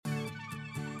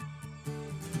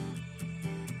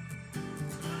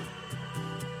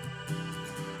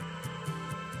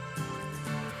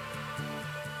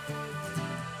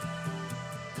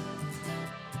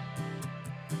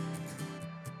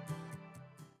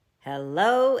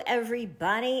Hello,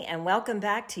 everybody, and welcome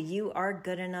back to You Are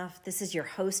Good Enough. This is your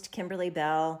host, Kimberly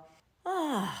Bell.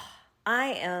 I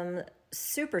am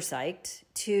super psyched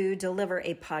to deliver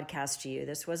a podcast to you.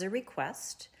 This was a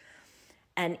request,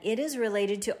 and it is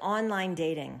related to online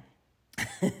dating.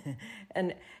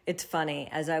 And it's funny,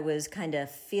 as I was kind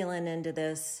of feeling into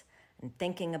this and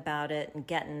thinking about it and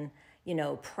getting,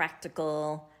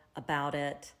 practical about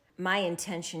it, my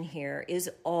intention here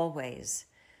is always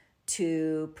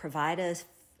to provide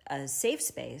a safe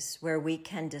space where we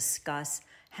can discuss,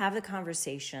 have a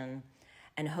conversation,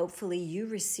 and hopefully you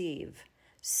receive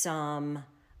some,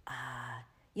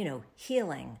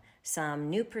 healing, some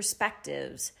new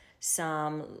perspectives,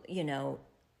 some,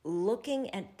 looking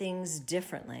at things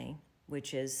differently,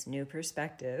 which is new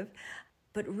perspective,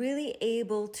 but really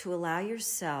able to allow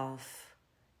yourself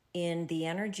in the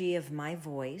energy of my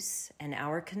voice and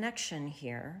our connection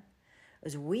here,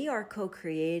 as we are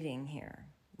co-creating here.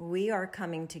 We are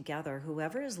coming together.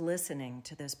 Whoever is listening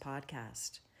to this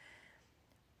podcast,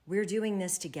 we're doing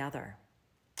this together.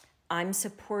 I'm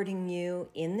supporting you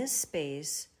in this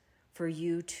space for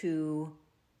you to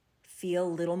feel a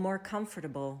little more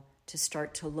comfortable to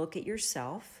start to look at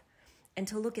yourself and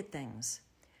to look at things.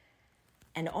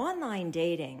 And online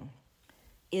dating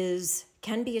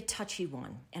can be a touchy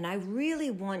one. And I really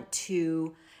want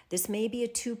to, this may be a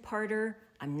two-parter.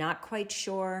 I'm not quite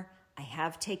sure. I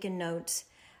have taken notes,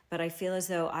 but I feel as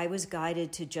though I was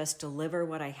guided to just deliver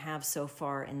what I have so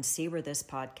far and see where this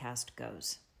podcast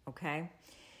goes, okay?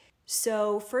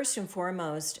 So first and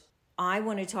foremost, I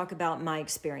want to talk about my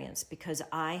experience because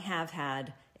I have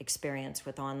had experience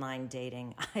with online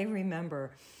dating. I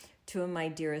remember two of my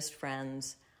dearest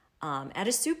friends at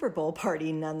a Super Bowl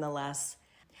party, nonetheless.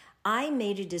 I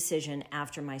made a decision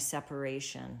after my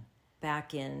separation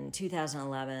back in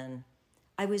 2011.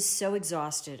 I was so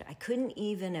exhausted. I couldn't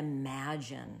even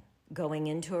imagine going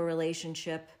into a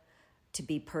relationship, to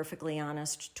be perfectly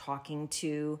honest, talking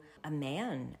to a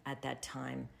man at that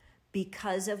time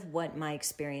because of what my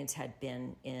experience had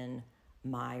been in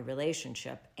my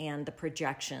relationship and the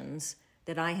projections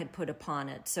that I had put upon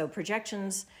it. So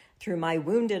projections through my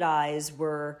wounded eyes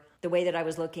were, the way that I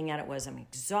was looking at it was, I'm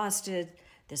exhausted.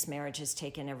 This marriage has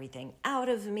taken everything out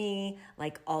of me,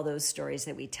 like all those stories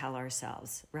that we tell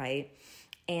ourselves, right?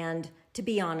 And to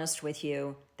be honest with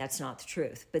you, that's not the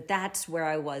truth. But that's where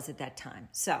I was at that time.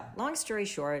 So long story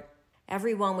short,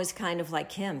 everyone was kind of like,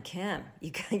 Kim,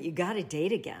 you got to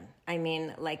date again. I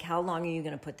mean, like, how long are you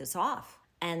going to put this off?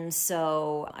 And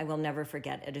so I will never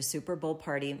forget, at a Super Bowl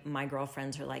party, my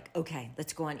girlfriends are like, okay,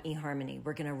 let's go on eHarmony.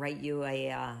 We're going to write you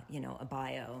a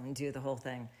bio and do the whole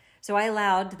thing. So I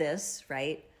allowed this,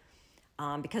 right?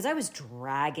 Because I was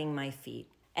dragging my feet.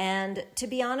 And to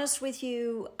be honest with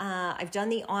you, I've done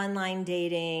the online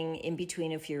dating in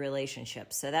between a few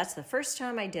relationships. So that's the first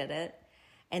time I did it.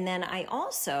 And then I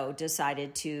also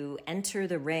decided to enter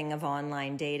the ring of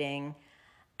online dating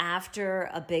after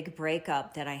a big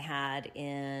breakup that I had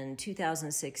in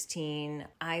 2016.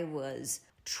 I was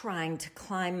trying to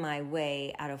climb my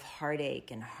way out of heartache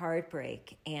and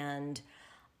heartbreak. And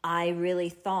I really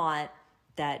thought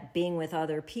that being with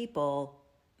other people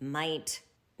might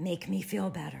make me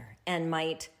feel better and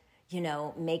might,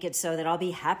 make it so that I'll be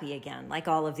happy again, like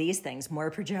all of these things, more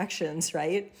projections,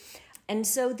 right? And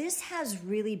so this has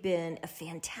really been a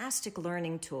fantastic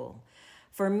learning tool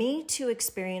for me to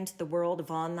experience the world of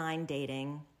online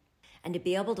dating and to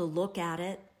be able to look at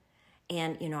it.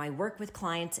 And, I work with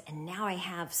clients, and now I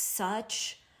have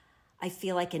I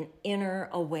feel like an inner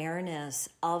awareness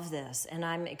of this, and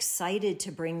I'm excited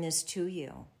to bring this to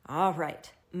you. All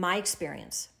right, my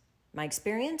experience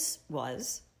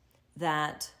was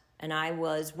that, and I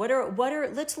was,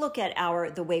 let's look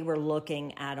at the way we're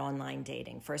looking at online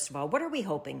dating. First of all, what are we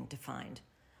hoping to find?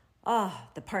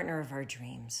 The partner of our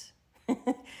dreams,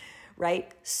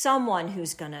 right? Someone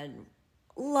who's going to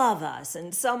love us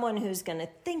and someone who's going to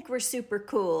think we're super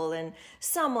cool and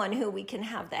someone who we can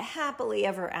have the happily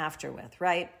ever after with,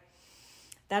 right?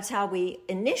 That's how we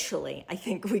initially, I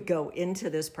think, we go into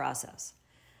this process.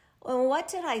 Well, what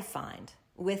did I find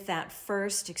with that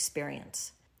first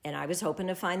experience? And I was hoping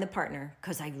to find the partner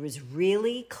because I was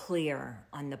really clear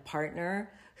on the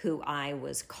partner who I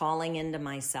was calling into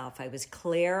myself. I was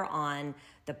clear on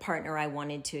the partner I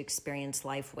wanted to experience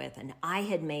life with. And I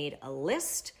had made a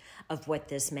list of what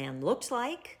this man looked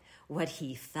like, what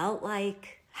he felt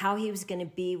like, how he was going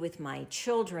to be with my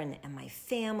children and my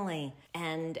family,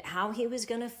 and how he was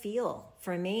going to feel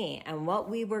for me, and what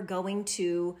we were going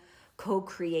to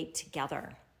co-create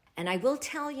together. And I will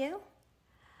tell you,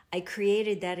 I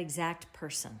created that exact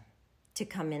person to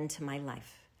come into my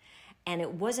life. And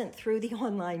it wasn't through the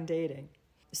online dating.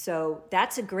 So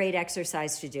that's a great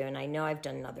exercise to do. And I know I've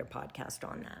done another podcast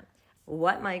on that.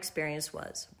 What my experience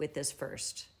was with this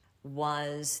first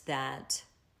was that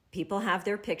people have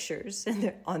their pictures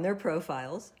on their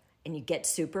profiles, and you get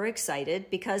super excited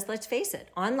because, let's face it,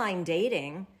 online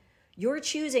dating, you're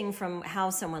choosing from how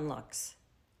someone looks,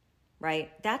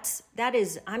 right? That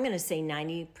is, I'm going to say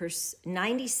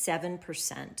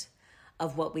 97%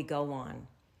 of what we go on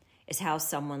is how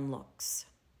someone looks.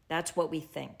 That's what we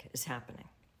think is happening.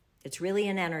 It's really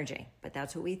an energy, but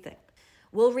that's what we think.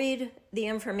 We'll read the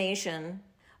information,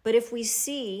 but if we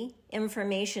see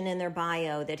information in their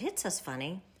bio that hits us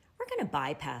funny, we're going to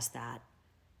bypass that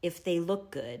if they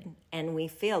look good and we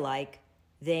feel like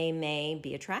they may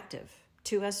be attractive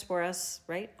to us, for us,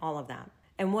 right? All of that.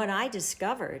 And what I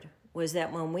discovered was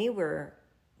that when we were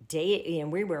dating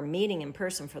and we were meeting in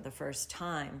person for the first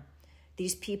time,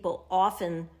 these people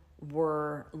often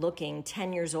were looking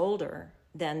 10 years older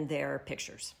than their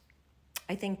pictures.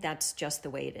 I think that's just the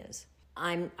way it is.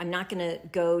 I'm not going to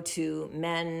go to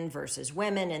men versus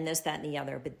women and this, that, and the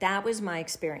other, but that was my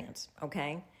experience,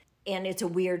 okay? And it's a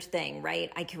weird thing,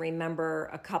 right? I can remember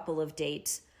a couple of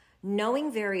dates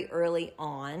knowing very early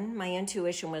on, my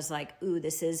intuition was like, ooh,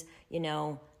 this is,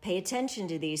 pay attention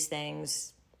to these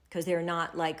things because they're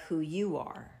not like who you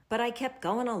are. But I kept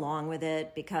going along with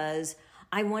it because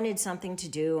I wanted something to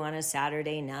do on a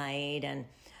Saturday night and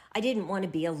I didn't want to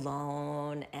be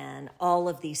alone and all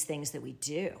of these things that we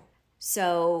do.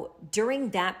 So during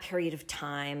that period of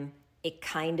time,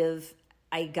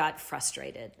 I got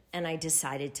frustrated and I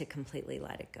decided to completely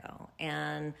let it go.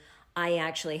 And I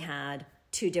actually had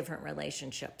 2 different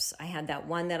relationships. I had that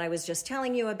one that I was just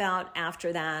telling you about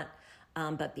after that.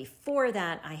 But before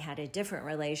that, I had a different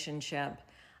relationship.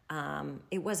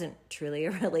 It wasn't truly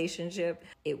a relationship.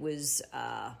 It was,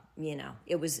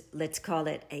 let's call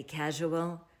it a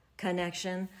casual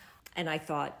connection. And I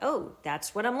thought, oh,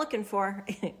 that's what I'm looking for.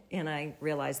 And I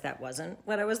realized that wasn't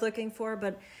what I was looking for.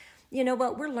 But you know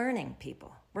what? We're learning,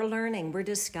 people. We're learning. We're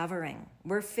discovering.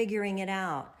 We're figuring it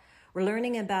out. We're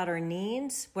learning about our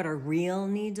needs, what our real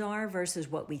needs are versus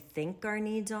what we think our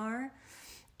needs are.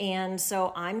 And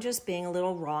so I'm just being a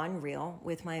little raw and real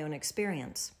with my own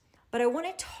experience. But I want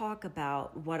to talk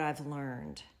about what I've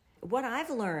learned. What I've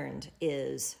learned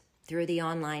is, through the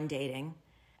online dating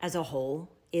as a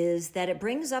whole, is that it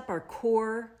brings up our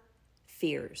core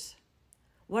fears.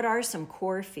 What are some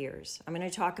core fears? I'm going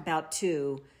to talk about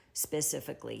 2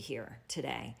 specifically here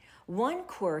today. One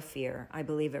core fear I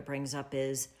believe it brings up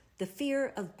is the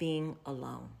fear of being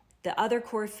alone. The other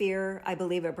core fear I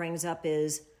believe it brings up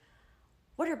is,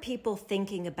 what are people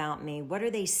thinking about me? What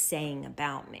are they saying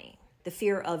about me? The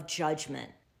fear of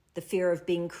judgment, the fear of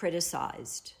being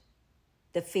criticized,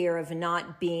 the fear of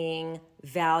not being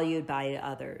valued by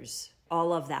others,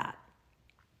 all of that.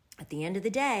 At the end of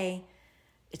the day,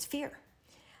 it's fear.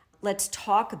 Let's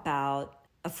talk about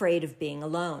afraid of being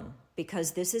alone,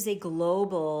 because this is a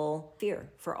global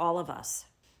fear for all of us.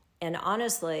 And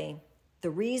honestly, the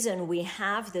reason we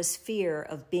have this fear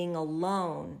of being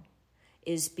alone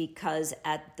is because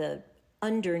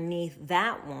underneath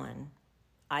that one,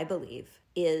 I believe,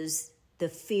 is the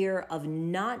fear of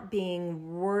not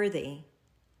being worthy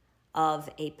of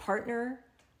a partner,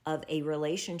 of a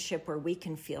relationship where we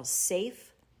can feel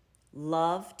safe,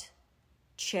 loved,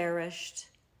 cherished,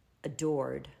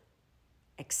 adored,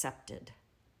 accepted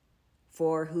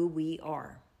for who we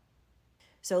are.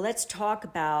 So let's talk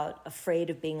about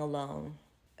afraid of being alone.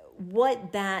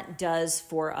 What that does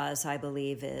for us, I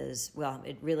believe, is,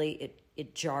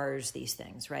 it jars these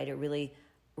things, right? It really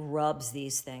rubs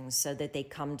these things so that they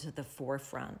come to the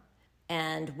forefront.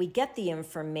 And we get the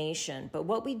information, but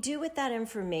what we do with that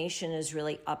information is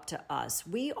really up to us.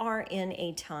 We are in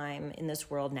a time in this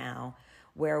world now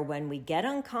where when we get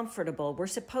uncomfortable, we're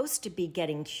supposed to be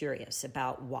getting curious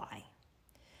about why.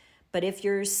 But if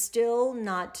you're still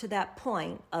not to that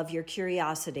point of your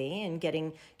curiosity and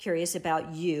getting curious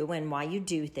about you and why you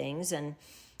do things and,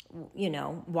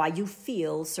 why you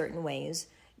feel certain ways,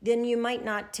 then you might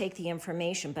not take the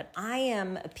information. But I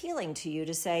am appealing to you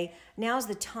to say, now's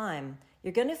the time.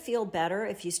 You're going to feel better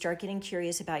if you start getting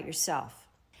curious about yourself.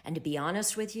 And to be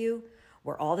honest with you,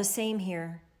 we're all the same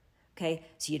here, okay?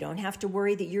 So you don't have to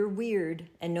worry that you're weird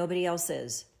and nobody else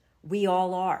is. We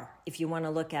all are, if you want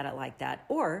to look at it like that.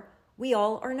 Or we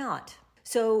all are not.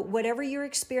 So whatever your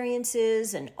experience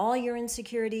is and all your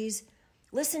insecurities,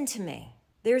 listen to me.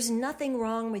 There's nothing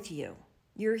wrong with you.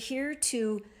 You're here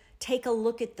to take a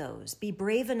look at those. Be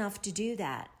brave enough to do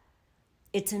that.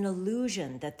 It's an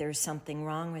illusion that there's something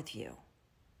wrong with you.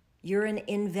 You're an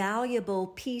invaluable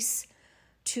piece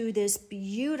to this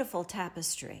beautiful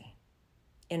tapestry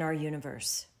in our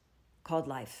universe. called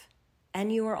life.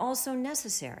 And you are also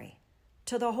necessary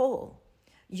to the whole.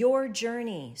 Your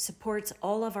journey supports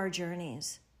all of our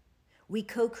journeys. We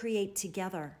co-create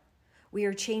together. We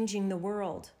are changing the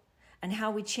world. And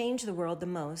how we change the world the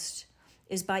most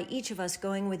is by each of us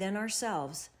going within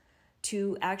ourselves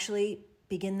to actually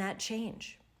begin that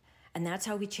change. And that's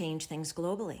how we change things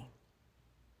globally,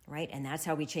 right? And that's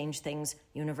how we change things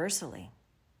universally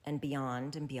and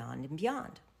beyond and beyond and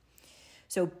beyond.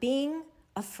 So being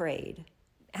afraid,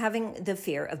 having the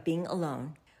fear of being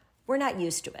alone, we're not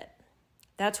used to it.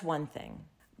 That's one thing.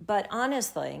 But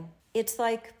honestly, it's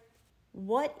like,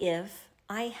 what if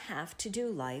I have to do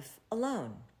life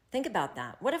alone? Think about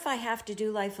that. What if I have to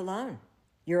do life alone?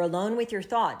 You're alone with your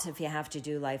thoughts if you have to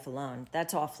do life alone.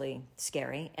 That's awfully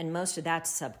scary, and most of that's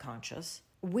subconscious.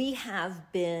 We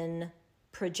have been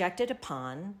projected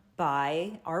upon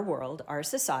by our world, our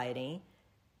society,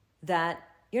 that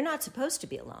you're not supposed to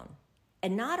be alone.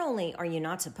 And not only are you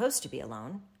not supposed to be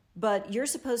alone, but you're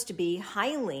supposed to be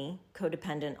highly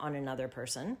codependent on another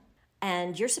person,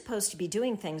 and you're supposed to be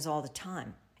doing things all the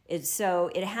time. So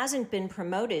it hasn't been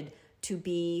promoted to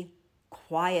be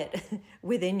quiet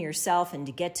within yourself and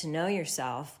to get to know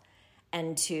yourself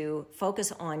and to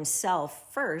focus on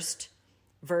self first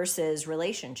versus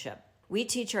relationship. We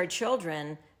teach our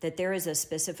children that there is a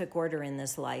specific order in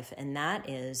this life, and that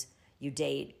is you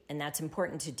date, and that's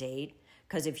important to date,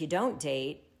 because if you don't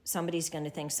date, somebody's going to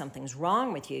think something's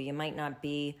wrong with you. You might not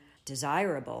be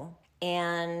desirable.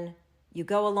 And you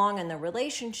go along in the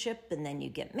relationship, and then you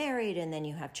get married, and then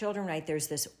you have children, right? There's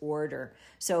this order.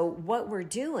 So what we're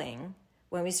doing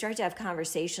when we start to have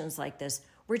conversations like this,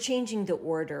 we're changing the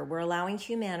order. We're allowing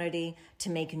humanity to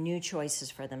make new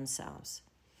choices for themselves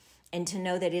and to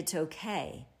know that it's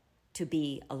okay to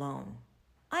be alone.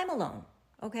 I'm alone,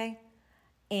 okay?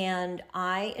 And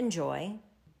I enjoy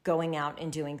going out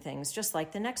and doing things just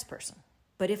like the next person.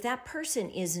 But if that person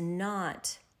is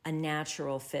not a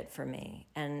natural fit for me,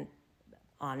 and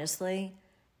honestly,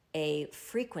 a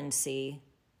frequency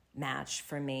match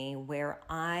for me where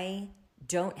I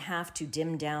don't have to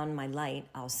dim down my light,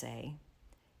 I'll say,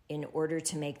 in order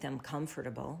to make them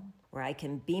comfortable, where I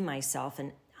can be myself.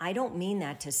 And I don't mean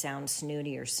that to sound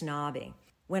snooty or snobby.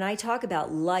 When I talk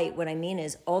about light, what I mean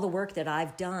is all the work that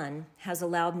I've done has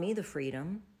allowed me the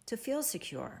freedom to feel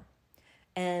secure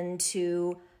and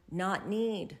to not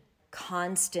need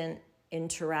constant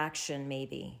interaction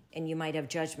maybe. And you might have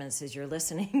judgments as you're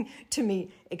listening to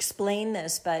me explain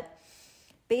this, but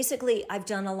basically I've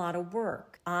done a lot of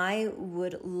work. I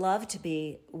would love to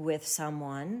be with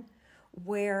someone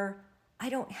where I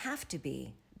don't have to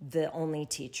be the only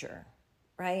teacher,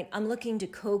 right? I'm looking to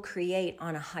co-create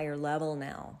on a higher level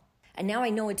now. And now I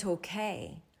know it's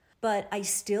okay, but I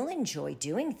still enjoy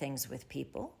doing things with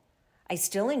people. I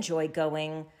still enjoy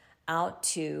going out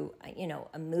to,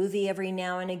 a movie every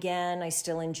now and again. I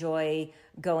still enjoy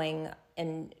going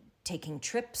and taking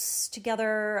trips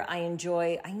together. I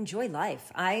enjoy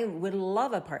life. I would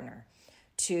love a partner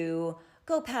to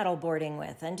go paddle boarding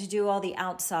with and to do all the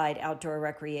outdoor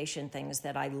recreation things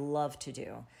that I love to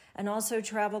do, and also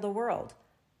travel the world.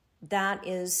 That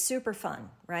is super fun,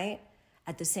 right?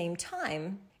 At the same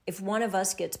time, if one of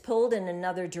us gets pulled in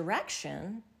another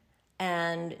direction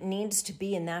and needs to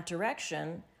be in that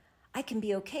direction, I can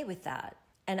be okay with that.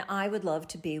 And I would love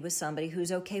to be with somebody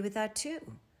who's okay with that too.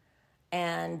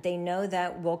 And they know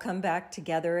that we'll come back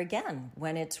together again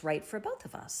when it's right for both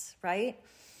of us, right?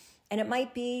 And it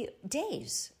might be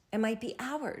days, it might be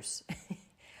hours,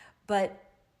 but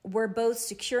we're both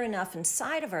secure enough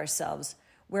inside of ourselves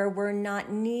where we're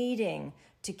not needing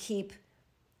to keep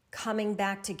coming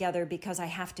back together because I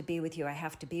have to be with you, I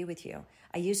have to be with you.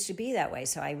 I used to be that way,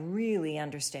 so I really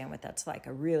understand what that's like.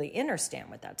 I really understand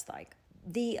what that's like.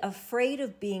 The afraid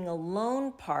of being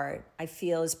alone part, I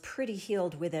feel, is pretty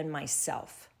healed within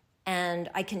myself. And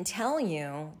I can tell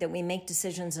you that we make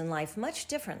decisions in life much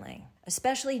differently,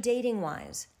 especially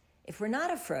dating-wise. If we're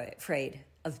not afraid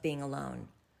of being alone,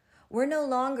 we're no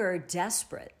longer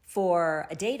desperate for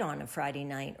a date on a Friday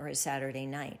night or a Saturday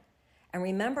night. And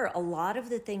remember, a lot of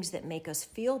the things that make us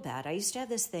feel bad, I used to have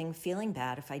this thing feeling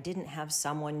bad if I didn't have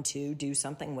someone to do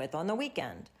something with on the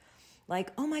weekend.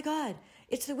 Like, oh my God,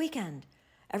 it's the weekend.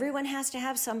 Everyone has to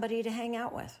have somebody to hang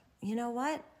out with. You know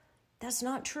what? That's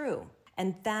not true.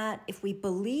 And that, if we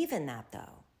believe in that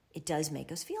though, it does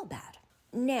make us feel bad.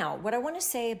 Now, what I want to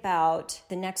say about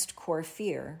the next core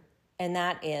fear, and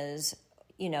that is,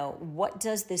 what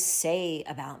does this say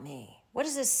about me? What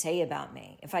does this say about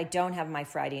me if I don't have my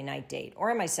Friday night date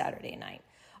or my Saturday night,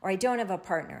 or I don't have a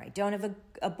partner, I don't have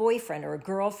a boyfriend or a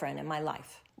girlfriend in my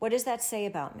life? What does that say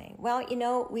about me? Well,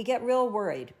 we get real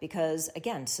worried because,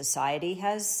 again, society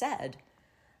has said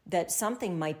that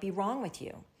something might be wrong with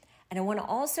you. And I want to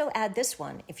also add this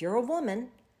one. If you're a woman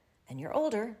and you're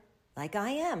older, like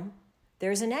I am,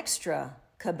 there's an extra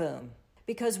kaboom.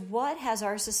 Because what has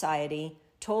our society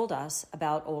told us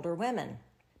about older women?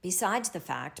 Besides the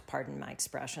fact, pardon my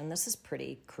expression, this is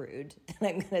pretty crude, that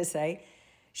I'm going to say,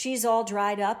 she's all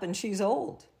dried up and she's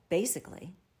old,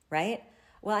 basically, right?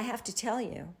 Well, I have to tell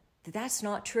you that that's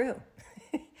not true.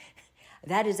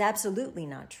 That is absolutely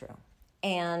not true.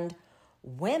 And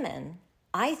women,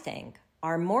 I think,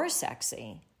 are more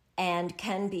sexy and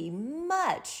can be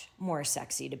much more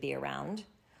sexy to be around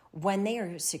when they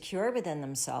are secure within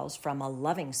themselves from a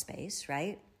loving space,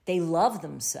 right? They love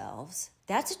themselves.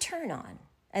 That's a turn on.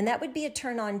 And that would be a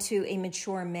turn on to a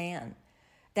mature man.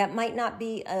 That might not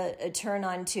be a turn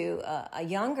on to a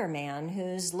younger man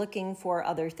who's looking for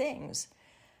other things.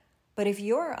 But if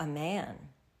you're a man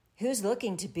who's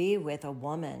looking to be with a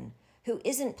woman who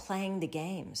isn't playing the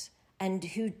games and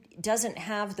who doesn't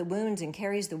have the wounds and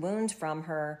carries the wounds from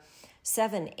her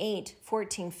 7, 8,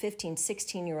 14, 15,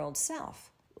 16-year-old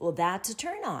self, well, that's a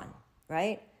turn on,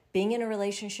 right? Being in a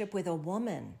relationship with a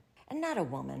woman, and not a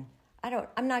woman.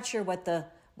 I'm not sure what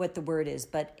the word is,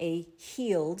 but a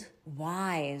healed,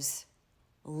 wise,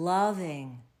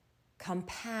 loving,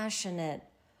 compassionate,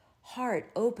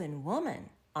 heart-open woman.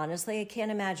 Honestly, I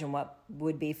can't imagine what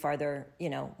would be farther,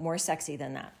 more sexy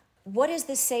than that. What does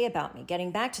this say about me?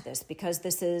 Getting back to this, because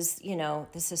this is, the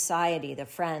society, the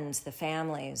friends, the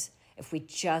families, if we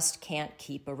just can't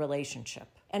keep a relationship.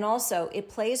 And also, it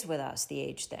plays with us, the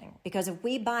age thing, because if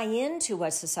we buy into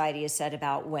what society has said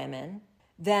about women,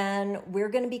 then we're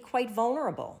going to be quite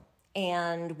vulnerable,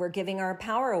 and we're giving our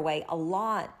power away a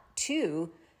lot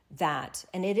to that.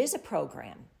 And it is a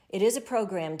program. It is a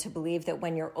program to believe that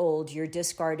when you're old, you're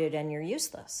discarded and you're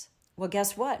useless. Well,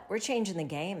 guess what? We're changing the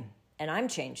game, and I'm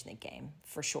changing the game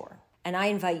for sure. And I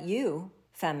invite you,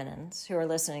 feminines who are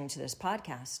listening to this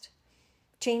podcast,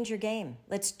 change your game.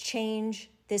 Let's change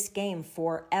this game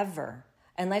forever.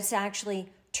 And let's actually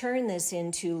turn this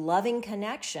into loving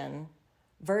connection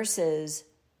versus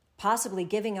possibly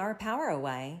giving our power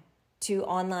away to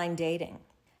online dating.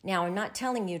 Now, I'm not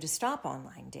telling you to stop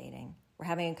online dating. We're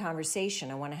having a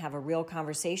conversation. I want to have a real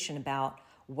conversation about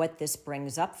what this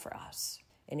brings up for us.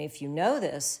 And if you know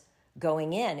this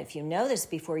going in, if you know this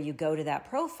before you go to that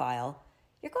profile,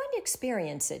 you're going to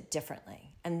experience it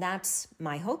differently. And that's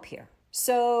my hope here.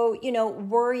 So,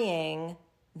 worrying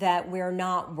that we're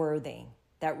not worthy,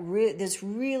 this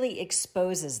really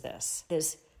exposes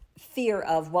this fear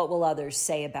of what will others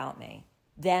say about me.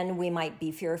 Then we might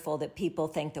be fearful that people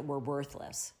think that we're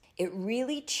worthless. It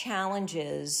really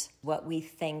challenges what we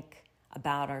think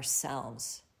about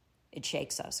ourselves. It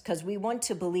shakes us because we want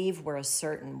to believe we're a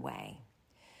certain way.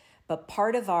 But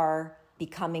part of our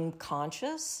becoming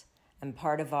conscious and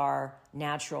part of our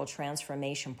natural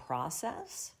transformation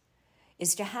process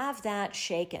is to have that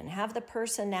shaken, have the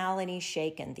personality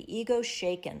shaken, the ego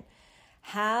shaken,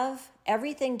 have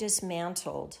everything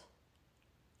dismantled.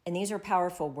 And these are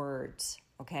powerful words,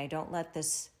 okay? Don't let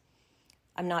this,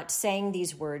 I'm not saying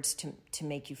these words to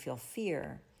make you feel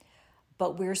fear,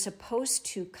 but we're supposed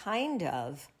to kind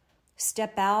of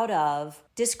step out of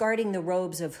discarding the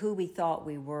robes of who we thought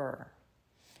we were.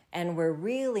 And we're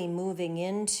really moving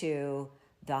into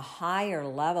the higher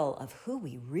level of who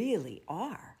we really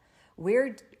are.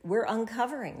 We're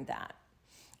uncovering that.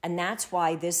 And that's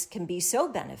why this can be so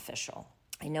beneficial.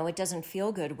 I know it doesn't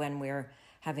feel good when we're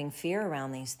having fear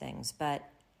around these things, but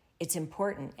it's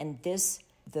important. And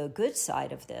the good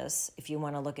side of this, if you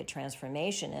want to look at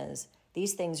transformation, is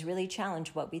these things really challenge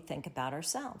what we think about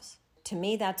ourselves. To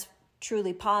me, that's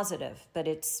truly positive, but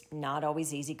it's not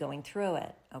always easy going through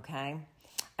it, okay?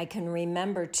 I can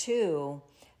remember, too,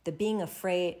 the being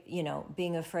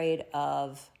afraid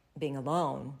of being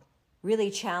alone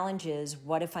really challenges,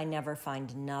 what if I never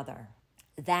find another?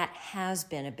 That has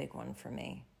been a big one for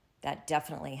me. That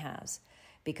definitely has.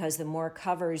 Because the more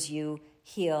covers you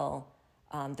heal,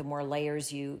 the more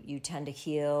layers you tend to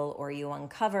heal or you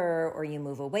uncover or you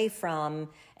move away from.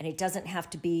 And it doesn't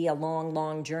have to be a long,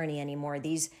 long journey anymore.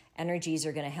 These energies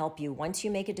are going to help you. Once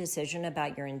you make a decision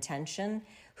about your intention,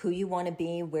 who you want to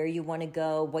be, where you want to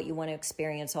go, what you want to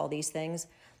experience, all these things,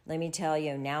 let me tell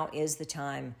you, now is the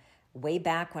time. Way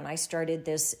back when I started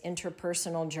this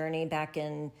interpersonal journey back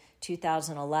in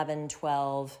 2011,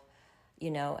 12,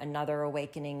 another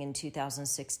awakening in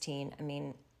 2016. I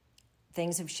mean,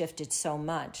 things have shifted so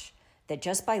much that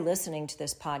just by listening to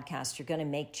this podcast, you're going to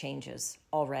make changes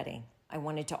already. I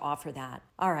wanted to offer that.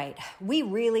 All right, we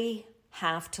really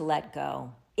have to let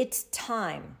go. It's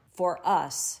time for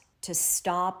us to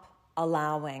stop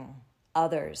allowing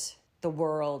others, the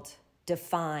world,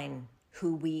 define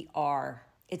who we are.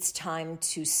 It's time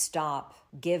to stop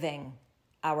giving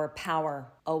our power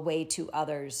away to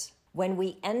others. When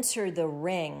we enter the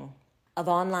ring of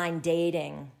online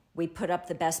dating, we put up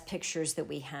the best pictures that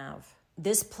we have.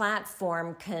 This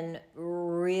platform can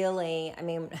really,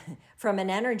 from an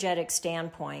energetic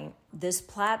standpoint, this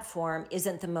platform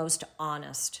isn't the most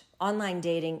honest. Online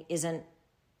dating isn't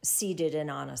seated in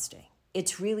honesty.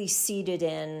 It's really seated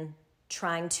in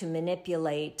trying to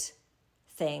manipulate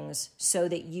things so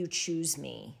that you choose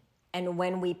me. And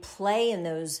when we play in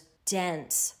those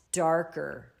dense,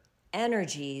 darker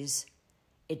energies,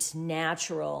 it's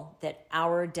natural that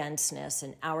our denseness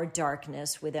and our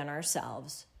darkness within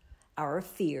ourselves, our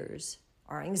fears,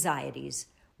 our anxieties,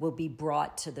 will be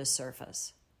brought to the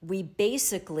surface. We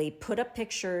basically put up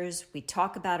pictures, we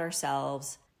talk about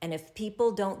ourselves, and if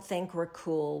people don't think we're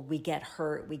cool, we get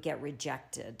hurt, we get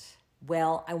rejected.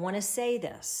 Well, I want to say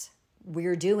this.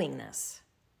 We're doing this.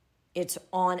 It's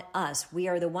on us. We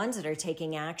are the ones that are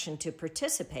taking action to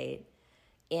participate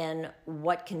in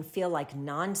what can feel like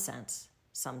nonsense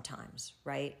sometimes,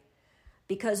 right?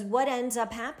 Because what ends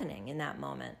up happening in that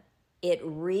moment? It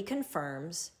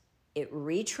reconfirms, it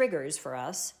re-triggers for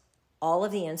us all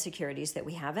of the insecurities that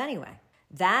we have anyway.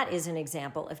 That is an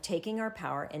example of taking our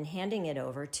power and handing it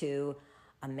over to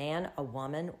a man, a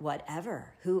woman,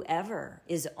 whatever, whoever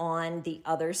is on the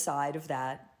other side of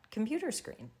that computer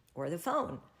screen or the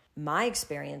phone. My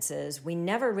experience is we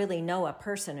never really know a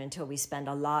person until we spend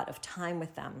a lot of time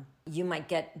with them. You might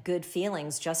get good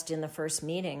feelings just in the first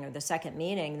meeting or the second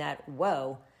meeting that,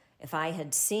 whoa, if I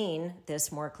had seen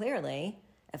this more clearly,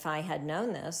 if I had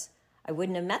known this, I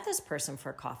wouldn't have met this person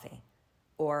for coffee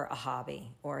or a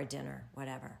hobby or a dinner,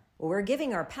 whatever. Well, we're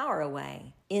giving our power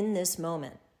away in this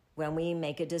moment when we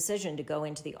make a decision to go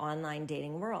into the online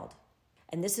dating world.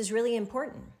 And this is really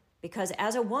important because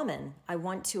as a woman, I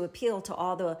want to appeal to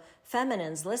all the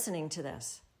feminines listening to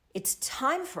this. It's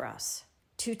time for us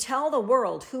to tell the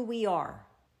world who we are.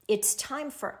 It's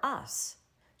time for us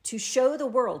to show the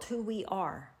world who we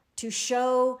are, to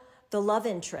show the love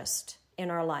interest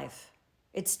in our life.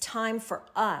 It's time for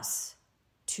us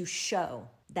to show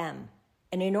them.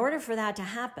 And in order for that to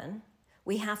happen,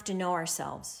 we have to know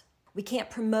ourselves. We can't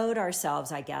promote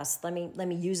ourselves, I guess. Let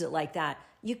me use it like that.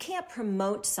 You can't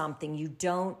promote something you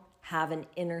don't have an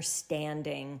inner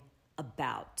standing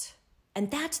about. And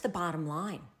that's the bottom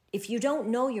line. If you don't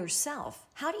know yourself,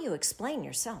 how do you explain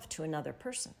yourself to another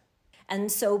person? And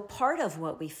so part of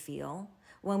what we feel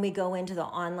when we go into the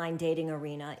online dating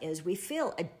arena is we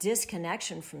feel a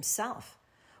disconnection from self.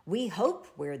 We hope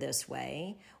we're this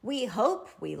way. We hope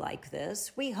we like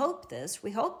this. We hope this.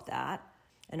 We hope that.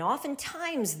 And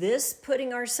oftentimes this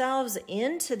putting ourselves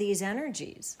into these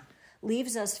energies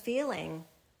leaves us feeling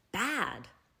bad,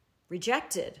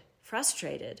 rejected,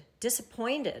 frustrated,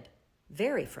 disappointed,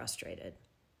 very frustrated,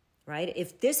 right?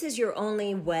 If this is your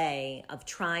only way of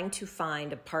trying to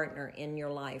find a partner in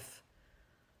your life,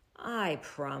 I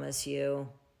promise you,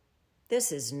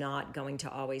 this is not going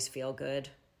to always feel good.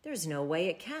 There's no way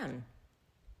it can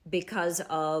because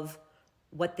of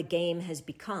what the game has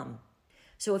become.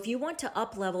 So if you want to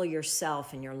up-level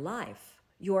yourself in your life,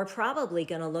 you're probably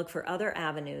going to look for other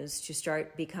avenues to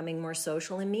start becoming more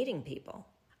social and meeting people.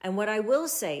 And what I will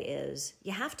say is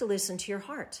you have to listen to your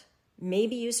heart.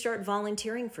 Maybe you start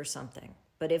volunteering for something.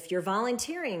 But if you're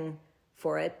volunteering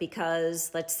for it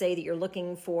because let's say that you're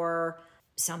looking for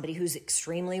somebody who's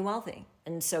extremely wealthy.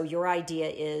 And so your idea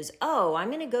is, oh, I'm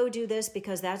going to go do this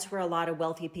because that's where a lot of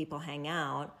wealthy people hang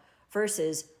out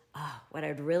versus, oh, what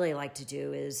I'd really like to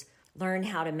do is learn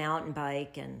how to mountain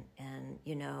bike and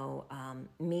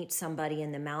meet somebody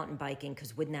in the mountain biking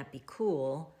because wouldn't that be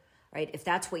cool, right? If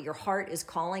that's what your heart is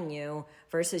calling you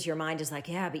versus your mind is like,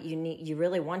 yeah, but you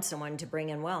really want someone to bring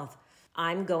in wealth.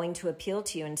 I'm going to appeal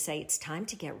to you and say, it's time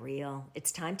to get real.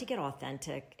 It's time to get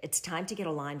authentic. It's time to get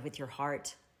aligned with your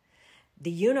heart.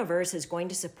 The universe is going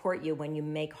to support you when you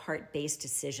make heart-based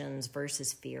decisions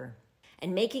versus fear.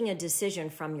 And making a decision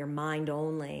from your mind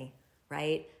only,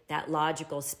 right? That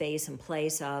logical space and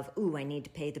place of, ooh, I need to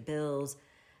pay the bills.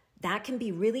 That can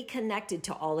be really connected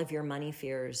to all of your money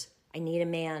fears. I need a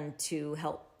man to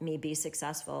help me be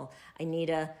successful.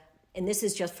 And this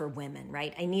is just for women,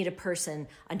 right? I need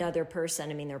another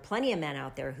person. There are plenty of men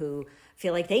out there who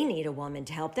feel like they need a woman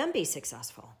to help them be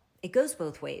successful. It goes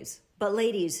both ways. But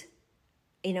ladies,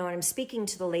 I'm speaking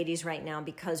to the ladies right now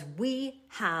because we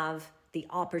have the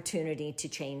opportunity to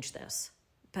change this.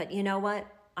 But you know what?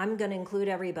 I'm going to include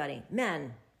everybody.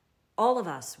 Men, all of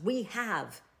us, we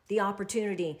have the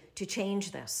opportunity to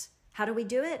change this. How do we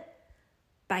do it?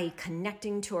 by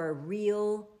connecting to our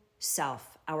real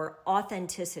self, our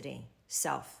authenticity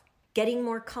self, getting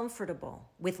more comfortable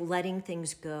with letting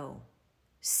things go,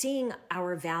 seeing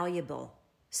our valuable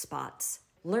spots,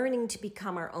 learning to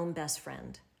become our own best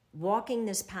friend, walking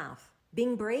this path,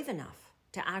 being brave enough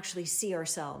to actually see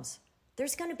ourselves.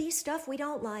 There's going to be stuff we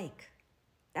don't like.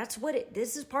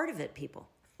 This is part of it, people.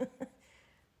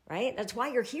 Right? That's why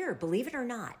you're here, believe it or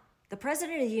not. The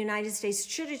President of the United States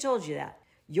should have told you that.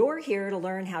 You're here to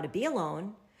learn how to be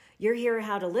alone. You're here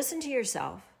how to listen to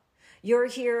yourself. You're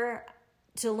here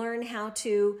to learn how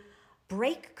to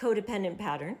break codependent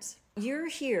patterns. You're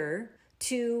here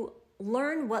to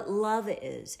learn what love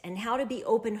is and how to be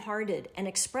open-hearted and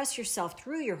express yourself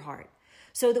through your heart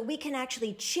so that we can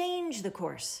actually change the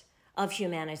course of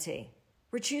humanity.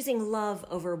 We're choosing love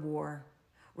over war.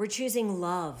 We're choosing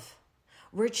love.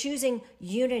 We're choosing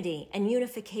unity and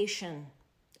unification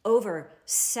over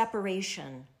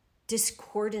separation,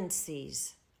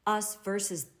 discordancies, us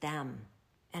versus them.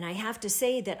 And I have to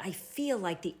say that I feel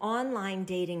like the online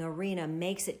dating arena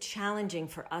makes it challenging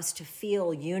for us to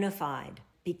feel unified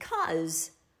because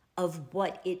of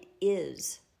what it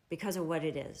is.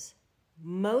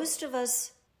 Most of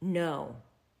us know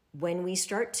when we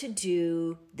start to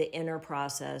do the inner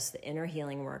process, the inner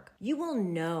healing work, you will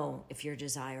know if you're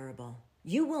desirable.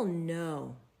 You will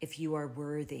know if you are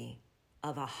worthy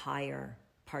of a higher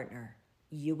partner.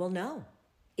 You will know.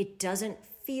 It doesn't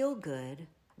feel good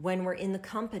when we're in the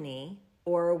company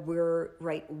or we're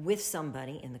with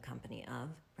somebody in the company of,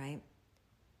 right?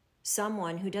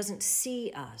 Someone who doesn't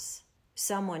see us,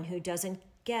 someone who doesn't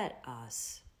get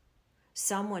us,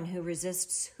 someone who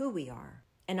resists who we are.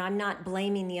 And I'm not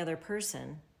blaming the other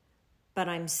person, but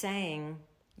I'm saying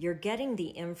you're getting the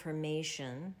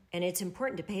information, and it's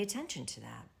important to pay attention to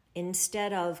that.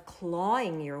 Instead of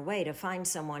clawing your way to find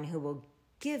someone who will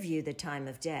give you the time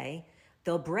of day,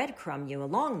 they'll breadcrumb you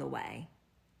along the way.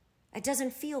 It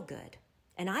doesn't feel good.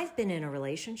 And I've been in a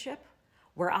relationship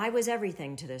where I was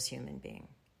everything to this human being.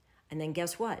 And then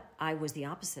guess what? I was the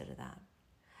opposite of that.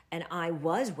 And I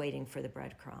was waiting for the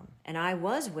breadcrumb. And I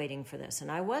was waiting for this. And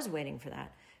I was waiting for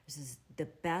that. This is the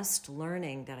best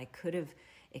learning that I could have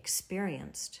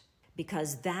experienced,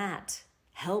 because that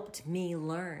helped me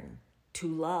learn to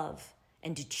love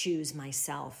and to choose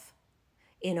myself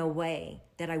in a way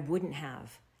that I wouldn't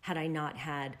have had I not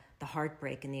had the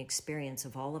heartbreak and the experience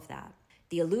of all of that.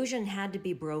 The illusion had to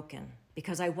be broken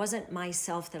because I wasn't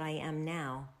myself that I am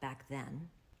now back then.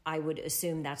 I would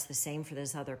assume that's the same for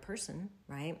this other person,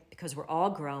 right? Because we're all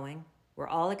growing, we're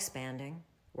all expanding,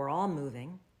 we're all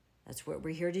moving. That's what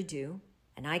we're here to do.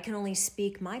 And I can only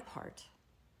speak my part.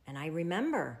 And I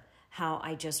remember how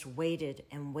I just waited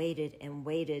and waited and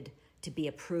waited to be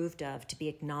approved of, to be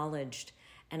acknowledged.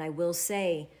 And I will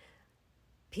say,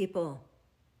 people,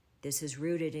 this is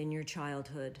rooted in your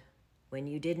childhood when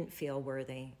you didn't feel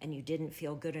worthy and you didn't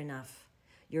feel good enough.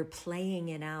 You're playing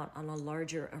it out on a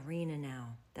larger arena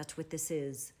now. That's what this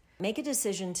is. Make a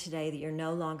decision today that you're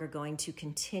no longer going to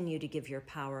continue to give your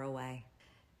power away.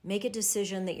 Make a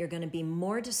decision that you're going to be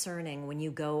more discerning when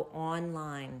you go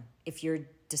online if you're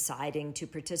deciding to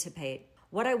participate.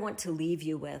 What I want to leave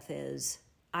you with is,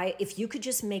 if you could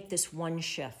just make this one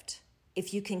shift,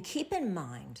 if you can keep in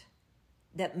mind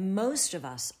that most of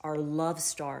us are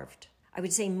love-starved. I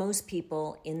would say most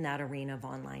people in that arena of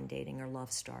online dating are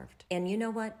love-starved. And you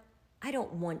know what? I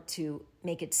don't want to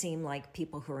make it seem like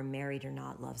people who are married are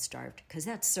not love-starved, because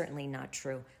that's certainly not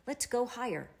true. Let's go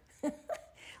higher.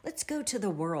 Let's go to the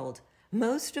world.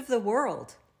 Most of the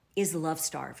world is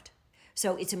love-starved.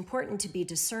 So it's important to be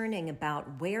discerning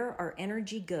about where our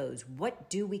energy goes. What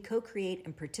do we co-create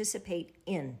and participate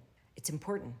in? It's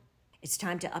important. It's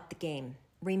time to up the game.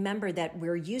 Remember that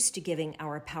we're used to giving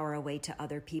our power away to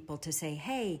other people to say,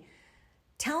 hey,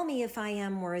 tell me if I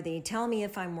am worthy. Tell me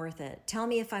if I'm worth it. Tell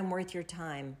me if I'm worth your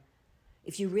time.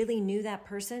 If you really knew that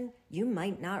person, you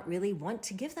might not really want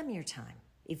to give them your time.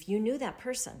 If you knew that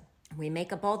person, we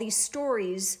make up all these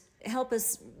stories, help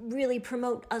us really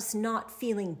promote us not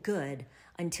feeling good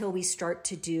until we start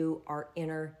to do our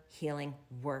inner healing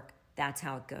work. That's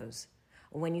how it goes.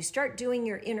 When you start doing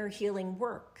your inner healing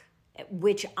work,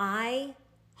 which I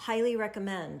highly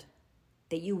recommend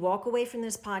that you walk away from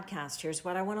this podcast. Here's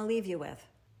what I want to leave you with.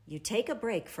 You take a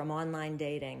break from online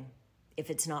dating if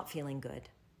it's not feeling good.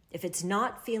 If it's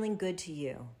not feeling good to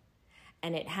you,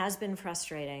 and it has been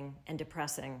frustrating and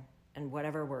depressing and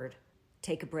whatever word,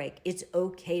 take a break. It's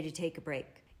okay to take a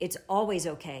break. It's always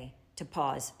okay to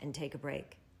pause and take a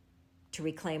break, to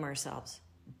reclaim ourselves.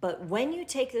 But when you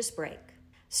take this break,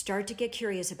 start to get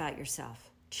curious about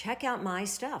yourself. Check out my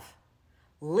stuff.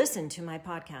 Listen to my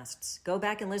podcasts. Go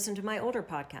back and listen to my older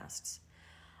podcasts.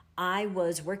 I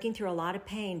was working through a lot of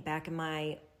pain back in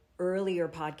my earlier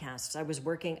podcasts. I was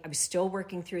still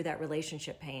working through that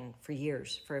relationship pain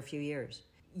for a few years.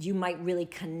 You might really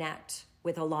connect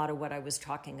with a lot of what I was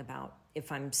talking about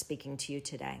if I'm speaking to you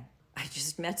today. I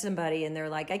just met somebody and they're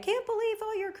like, I can't believe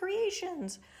all your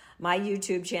creations. My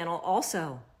YouTube channel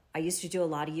also, I used to do a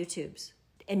lot of YouTubes.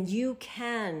 And you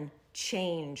can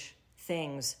change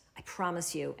things, I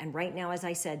promise you. And right now, as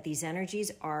I said, these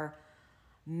energies are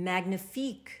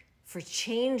magnifique for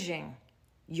changing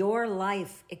your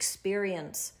life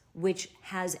experience, which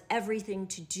has everything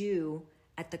to do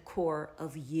at the core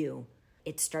of you.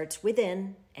 It starts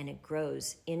within and it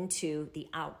grows into the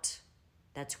out.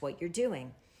 That's what you're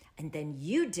doing. And then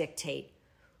you dictate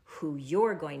who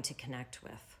you're going to connect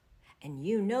with. And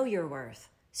you know your worth,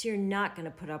 so you're not going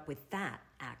to put up with that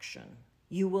action.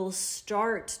 You will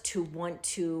start to want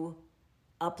to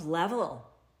up-level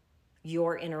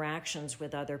your interactions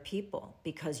with other people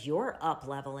because you're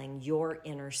up-leveling your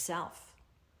inner self.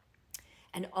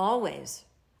 And always,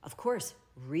 of course,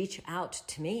 reach out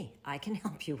to me. I can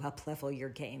help you up-level your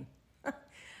game.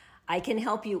 I can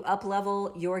help you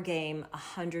up-level your game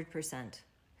 100%.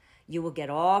 You will get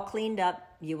all cleaned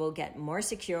up. You will get more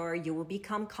secure. You will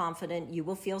become confident. You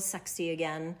will feel sexy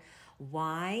again.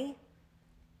 Why?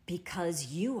 Because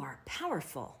you are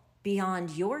powerful beyond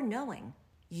your knowing.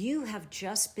 You have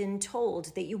just been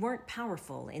told that you weren't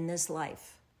powerful in this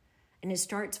life. And it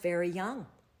starts very young.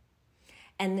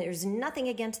 And there's nothing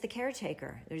against the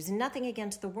caretaker. There's nothing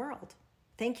against the world.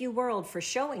 Thank you, world, for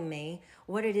showing me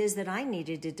what it is that I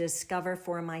needed to discover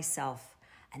for myself.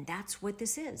 And that's what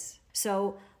this is.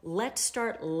 So let's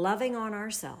start loving on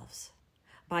ourselves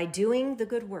by doing the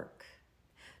good work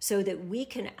so that we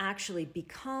can actually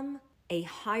become a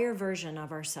higher version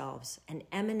of ourselves and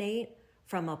emanate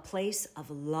from a place of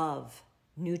love,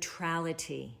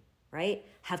 neutrality, right?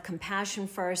 Have compassion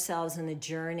for ourselves in the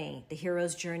journey, the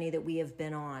hero's journey that we have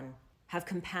been on. Have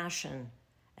compassion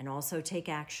and also take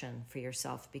action for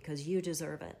yourself because you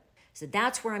deserve it. So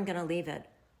that's where I'm going to leave it.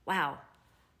 Wow,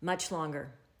 much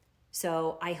longer.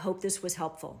 So I hope this was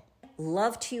helpful.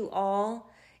 Love to you all.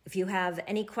 If you have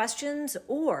any questions,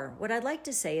 or what I'd like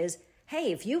to say is,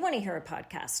 hey, if you want to hear a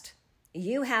podcast,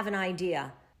 you have an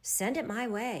idea, send it my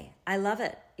way. I love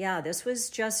it. Yeah, this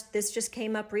just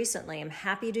came up recently. I'm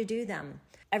happy to do them.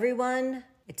 Everyone,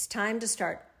 it's time to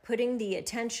start putting the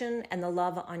attention and the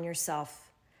love on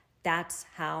yourself. That's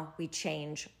how we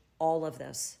change all of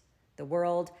this, the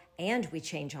world, and we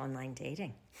change online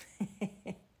dating.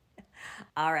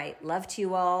 All right, love to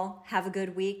you all. Have a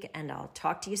good week, and I'll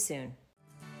talk to you soon.